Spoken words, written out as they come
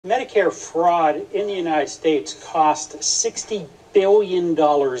Medicare fraud in the United States costs $60 billion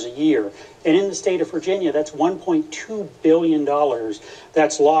a year. And in the state of Virginia, that's $1.2 billion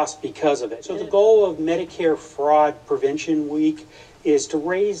that's lost because of it. So the goal of Medicare Fraud Prevention Week is to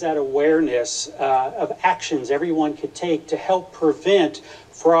raise that awareness of actions everyone could take to help prevent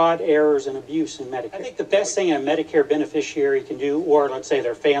fraud, errors, and abuse in Medicare. I think the best thing a Medicare beneficiary can do, or let's say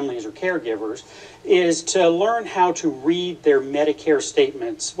their families or caregivers, is to learn how to read their Medicare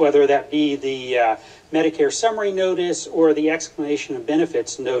statements, whether that be the Medicare summary notice or the explanation of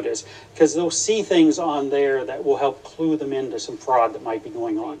benefits notice, because they'll see things on there that will help clue them into some fraud that might be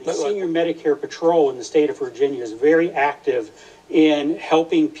going on. The Senior Medicare Patrol in the state of Virginia is very active in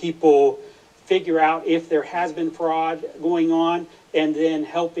helping people figure out if there has been fraud going on, and then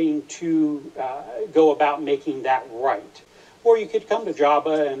helping to go about making that right. Or you could come to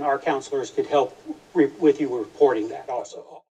JABA and our counselors could help with you reporting that also.